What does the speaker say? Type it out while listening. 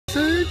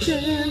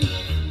surgeon,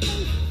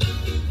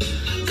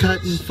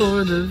 cutting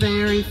for the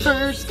very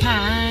first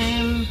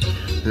time,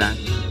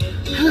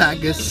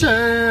 like a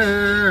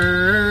surgeon.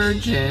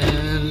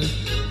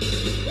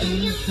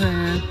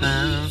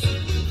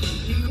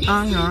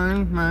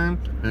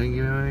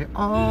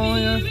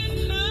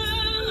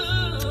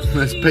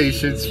 This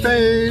patient's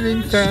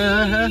fading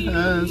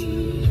fast.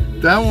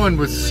 That one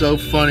was so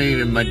funny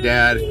to my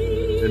dad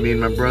and me and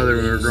my brother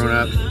when we were growing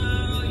up.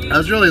 I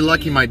was really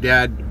lucky my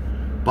dad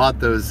bought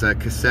those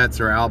cassettes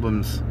or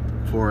albums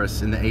for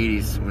us in the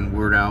 80s when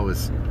Weird Al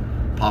was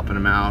popping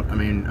them out. I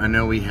mean, I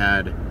know we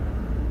had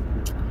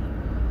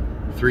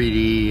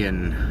 3D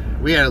and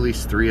we had at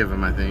least 3 of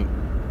them, I think.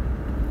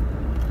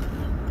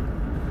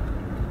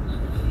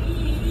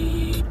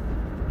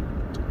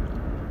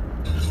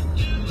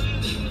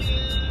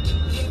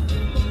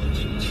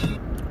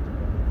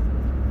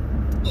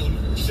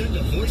 Send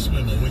a voice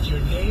memo with your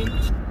name.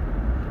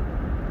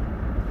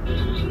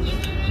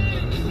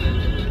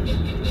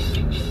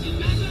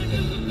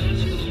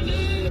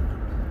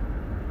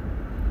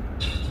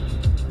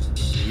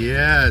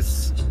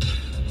 Yes,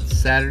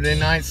 Saturday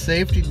night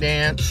safety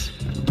dance.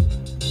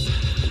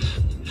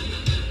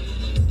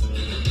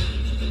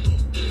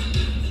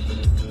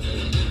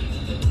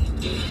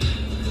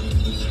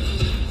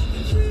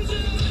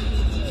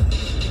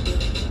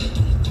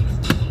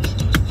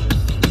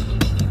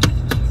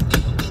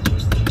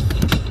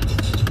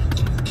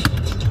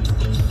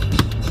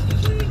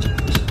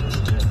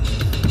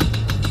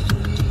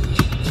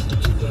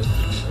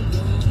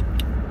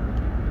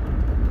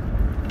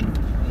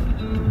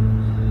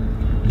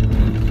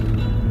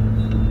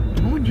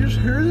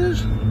 Hear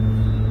this?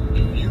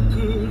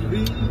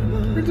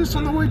 Heard this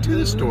on the way to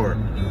the store.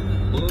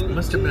 It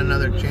must have been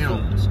another channel.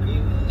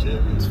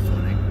 It's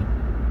funny.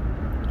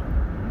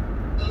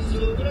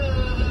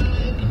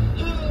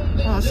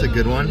 Oh, that's a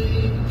good one.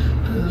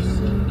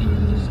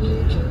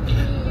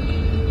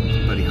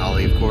 Buddy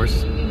Holly, of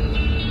course.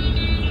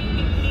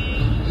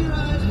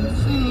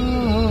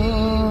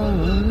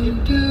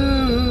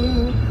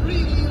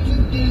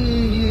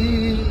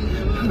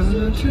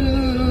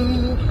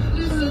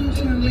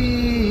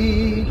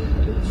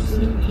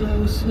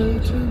 Closer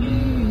to me.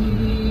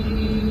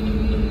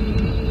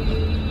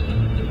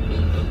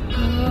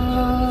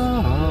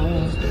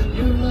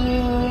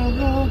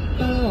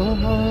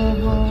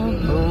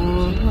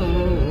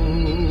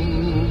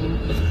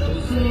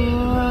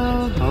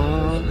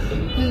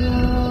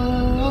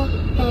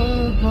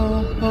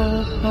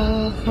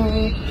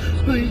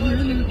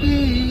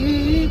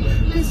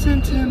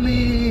 Listen to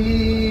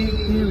me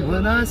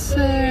when I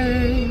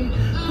say,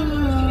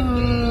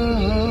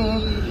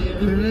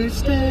 will you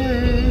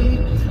stay?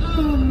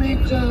 Hold me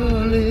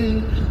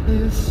closely,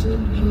 listen,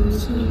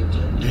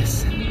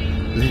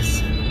 listen,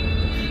 listen,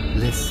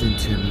 listen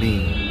to me.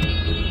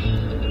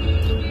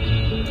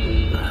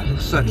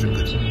 Such a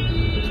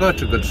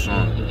good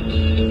song.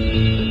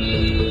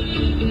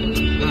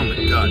 Oh my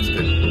God, it's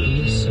good.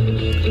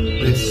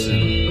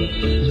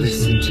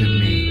 Listen to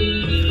me.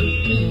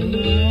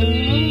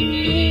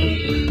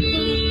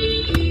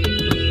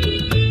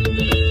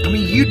 I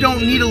mean, you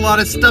don't need a lot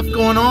of stuff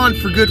going on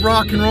for good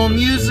rock and roll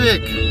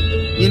music,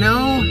 you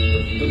know?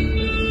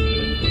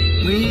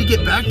 We need to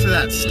get back to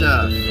that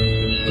stuff.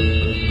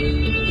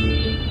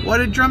 Why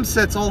do drum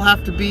sets all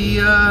have to be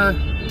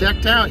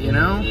decked out, you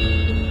know?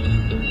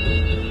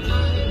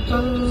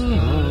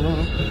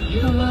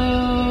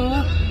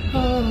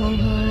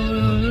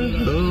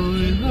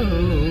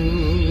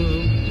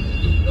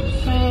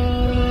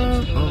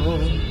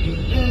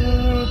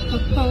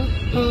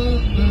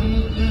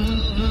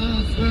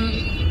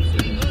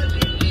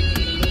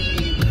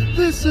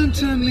 Listen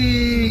to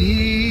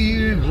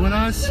me when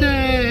I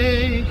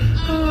say,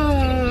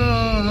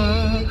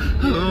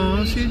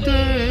 oh, she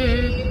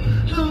did.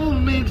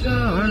 Hold me,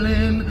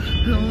 darling,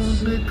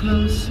 hold me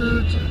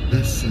closer.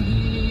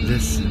 Listen,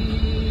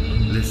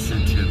 listen,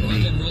 listen to me.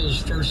 Rock and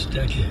roll's first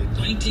decade,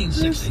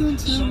 1960. Listen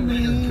to Songwriter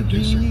me, and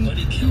producer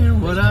Buddy hear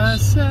what I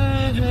say.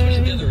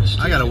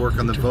 I gotta work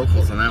on the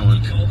vocals on that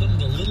one. We call them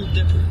the Little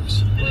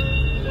Dippers.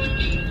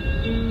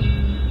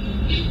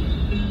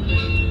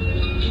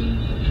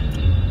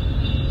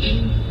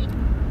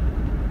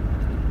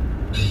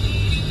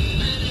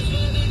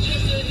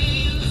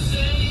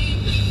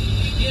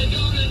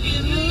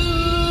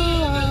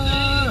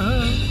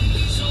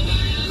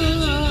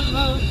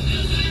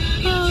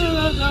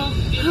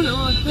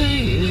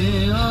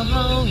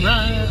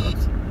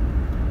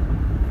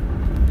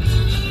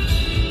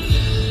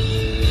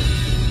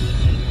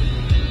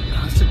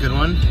 That's a good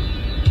one.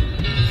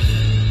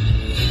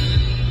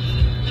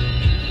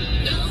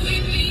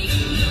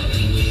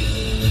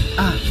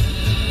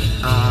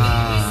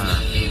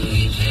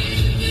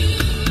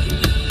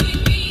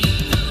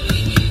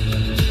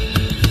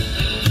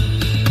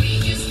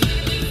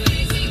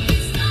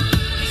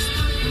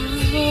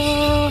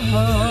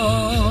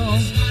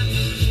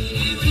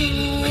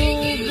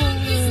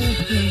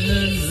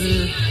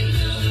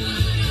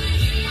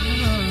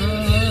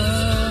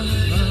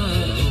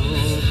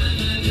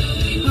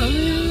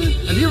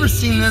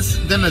 seen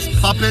them as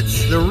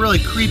puppets? They're really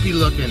creepy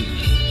looking.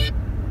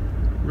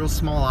 Real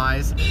small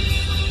eyes.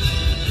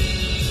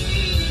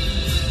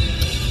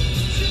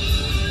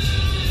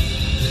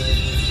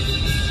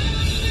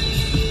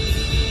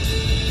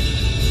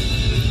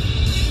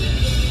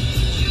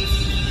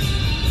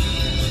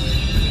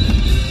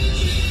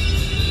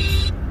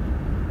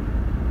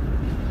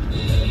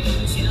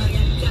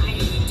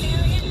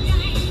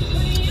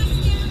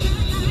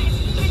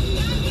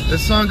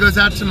 This song goes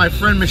out to my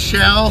friend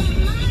Michelle.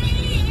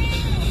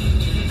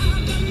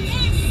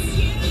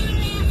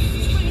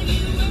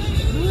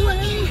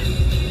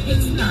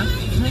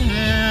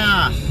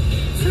 Yeah.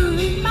 To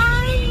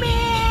remind me.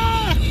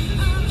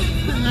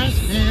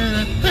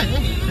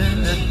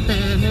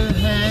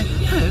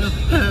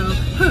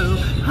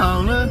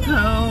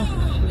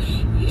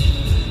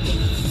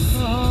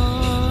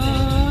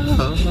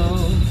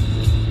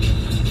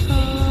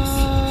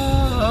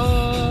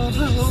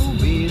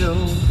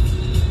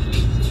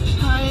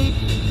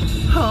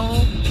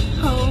 Ho,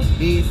 ho,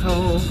 beat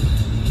ho,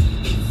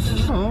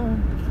 ho.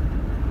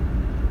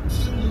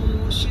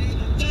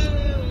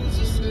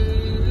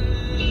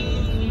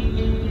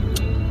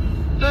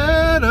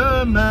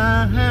 Better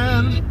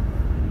man.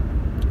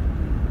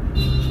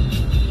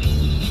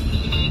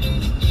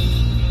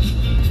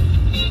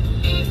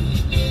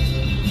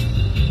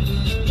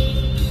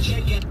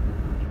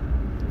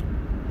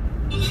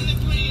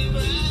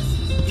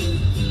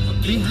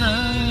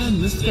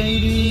 Behind the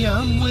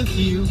stadium with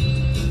you,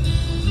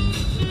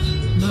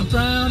 my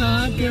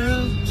brown-eyed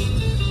girl.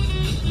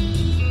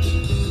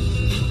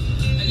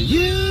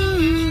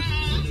 You,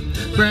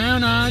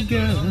 brown-eyed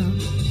girl.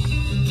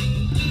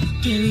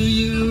 Do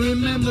you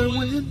remember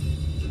when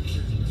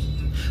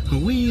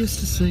we used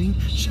to sing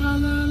sha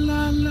la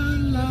la la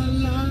la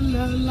la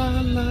la la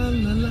la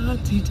la la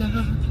ti da?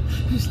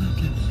 It's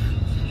like a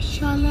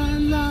sha la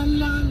la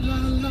la la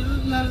la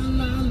la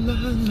la la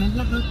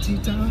la la ti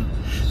da.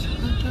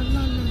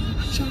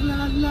 Sha la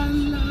la la la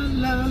la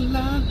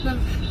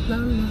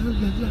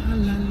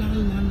la la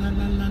la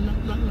la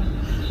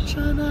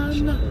la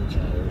la.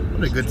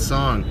 What a good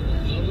song.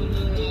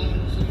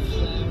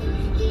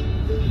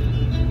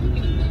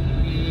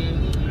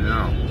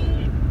 Yeah.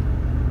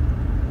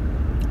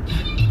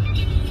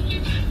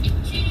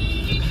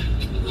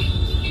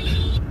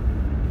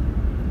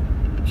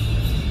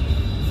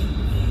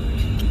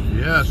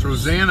 Yes,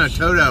 Rosanna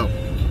Toto.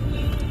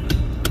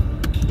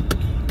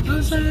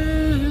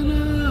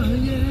 Rosanna,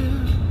 yeah.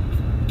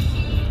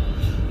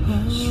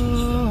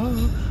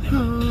 Oh, I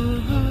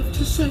have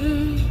to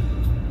say.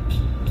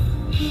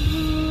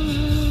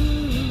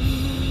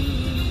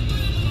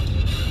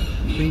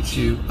 Meet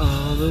you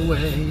all the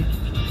way,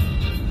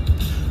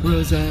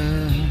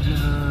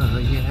 Rosanna,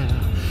 yeah.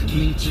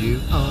 Meet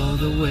you all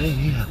the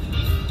way,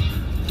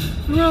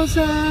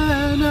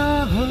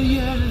 Rosanna,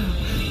 yeah.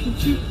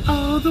 Meet you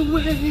all the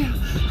way, yeah.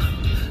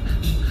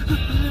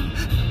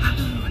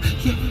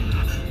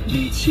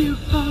 Meet you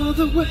all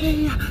the way,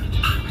 yeah.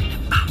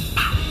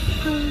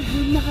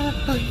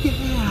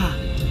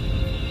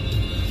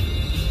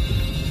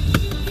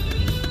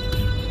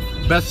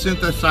 Best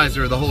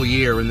synthesizer of the whole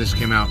year when this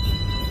came out.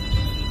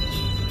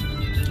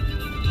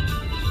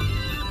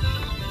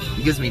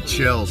 It gives me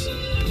chills.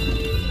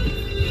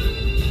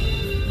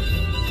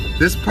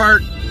 This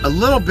part, a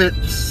little bit,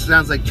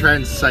 sounds like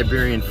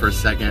Trans-Siberian for a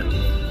second.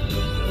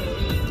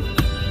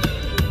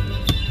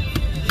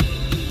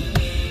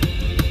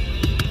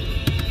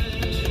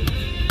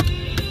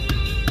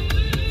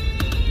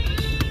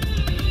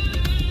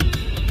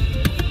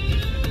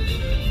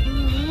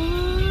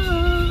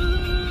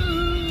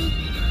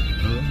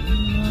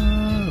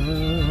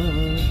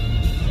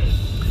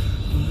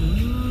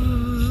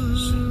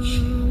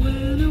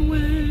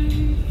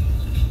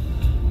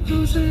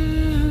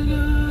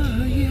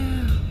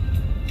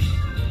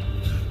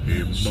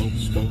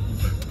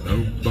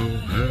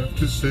 Have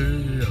to say,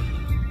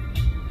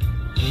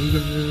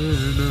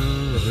 Rosanna,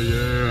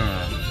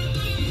 yeah.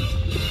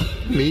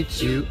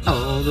 Meet you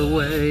all the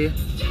way,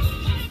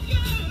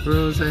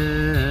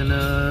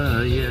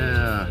 Rosanna,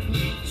 yeah.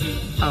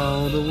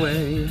 All the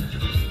way,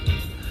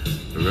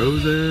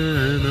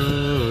 Rosanna.